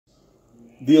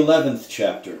The 11th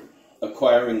chapter,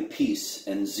 Acquiring Peace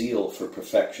and Zeal for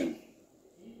Perfection.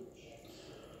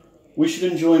 We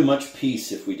should enjoy much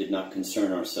peace if we did not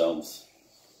concern ourselves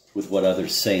with what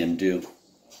others say and do,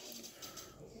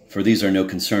 for these are no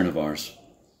concern of ours.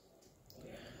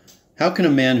 How can a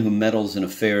man who meddles in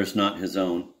affairs not his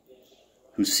own,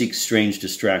 who seeks strange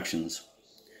distractions,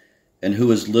 and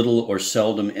who is little or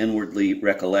seldom inwardly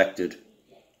recollected,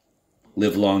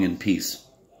 live long in peace?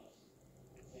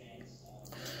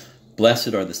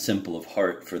 Blessed are the simple of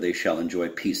heart, for they shall enjoy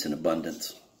peace in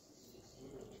abundance.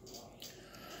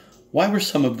 Why were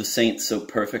some of the saints so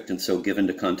perfect and so given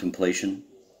to contemplation?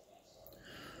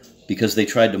 Because they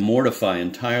tried to mortify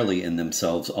entirely in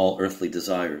themselves all earthly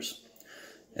desires,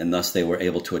 and thus they were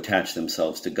able to attach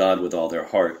themselves to God with all their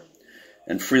heart,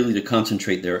 and freely to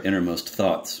concentrate their innermost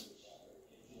thoughts.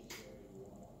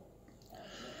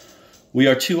 We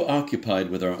are too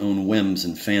occupied with our own whims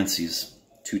and fancies,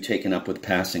 too taken up with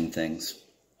passing things.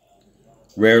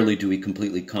 Rarely do we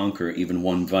completely conquer even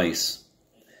one vice,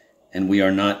 and we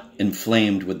are not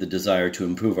inflamed with the desire to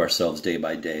improve ourselves day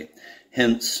by day.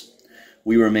 Hence,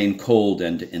 we remain cold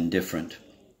and indifferent.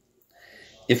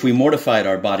 If we mortified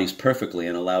our bodies perfectly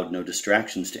and allowed no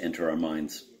distractions to enter our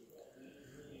minds,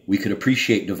 we could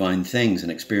appreciate divine things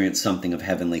and experience something of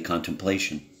heavenly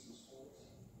contemplation.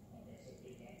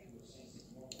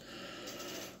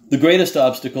 The greatest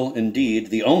obstacle, indeed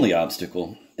the only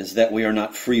obstacle, is that we are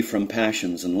not free from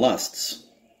passions and lusts,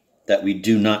 that we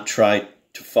do not try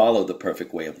to follow the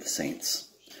perfect way of the saints.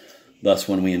 Thus,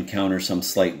 when we encounter some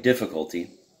slight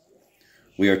difficulty,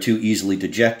 we are too easily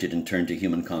dejected and turn to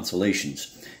human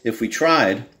consolations. If we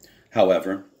tried,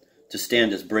 however, to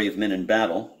stand as brave men in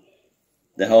battle,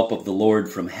 the help of the Lord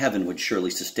from heaven would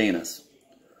surely sustain us.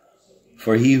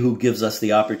 For he who gives us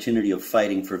the opportunity of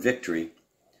fighting for victory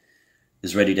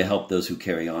is ready to help those who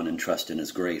carry on and trust in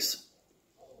his grace.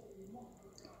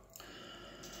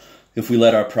 If we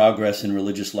let our progress in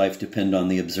religious life depend on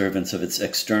the observance of its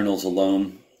externals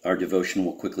alone, our devotion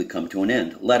will quickly come to an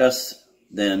end. Let us,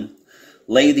 then,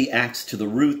 lay the axe to the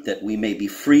root that we may be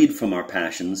freed from our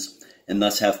passions and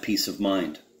thus have peace of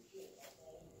mind.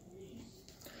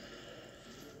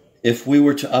 If we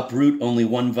were to uproot only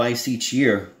one vice each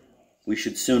year, we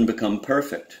should soon become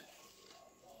perfect.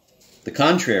 The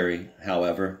contrary,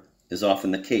 however, is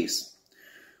often the case.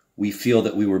 We feel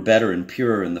that we were better and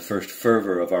purer in the first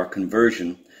fervor of our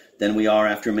conversion than we are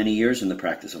after many years in the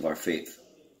practice of our faith.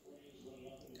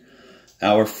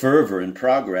 Our fervor and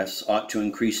progress ought to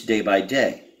increase day by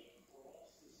day.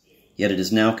 Yet it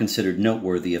is now considered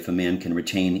noteworthy if a man can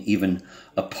retain even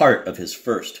a part of his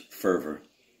first fervor.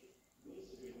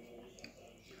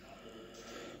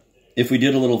 If we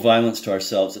did a little violence to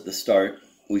ourselves at the start,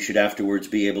 we should afterwards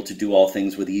be able to do all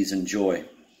things with ease and joy.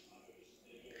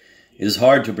 It is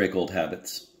hard to break old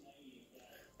habits,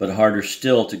 but harder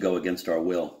still to go against our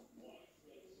will.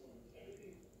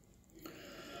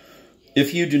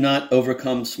 If you do not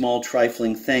overcome small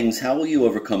trifling things, how will you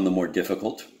overcome the more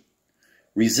difficult?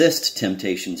 Resist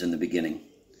temptations in the beginning,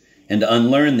 and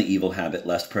unlearn the evil habit,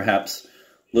 lest perhaps,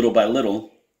 little by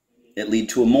little, it lead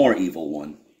to a more evil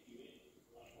one.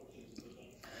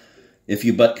 If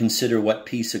you but consider what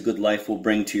peace a good life will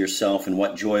bring to yourself and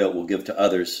what joy it will give to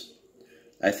others,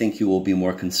 I think you will be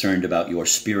more concerned about your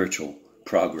spiritual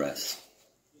progress.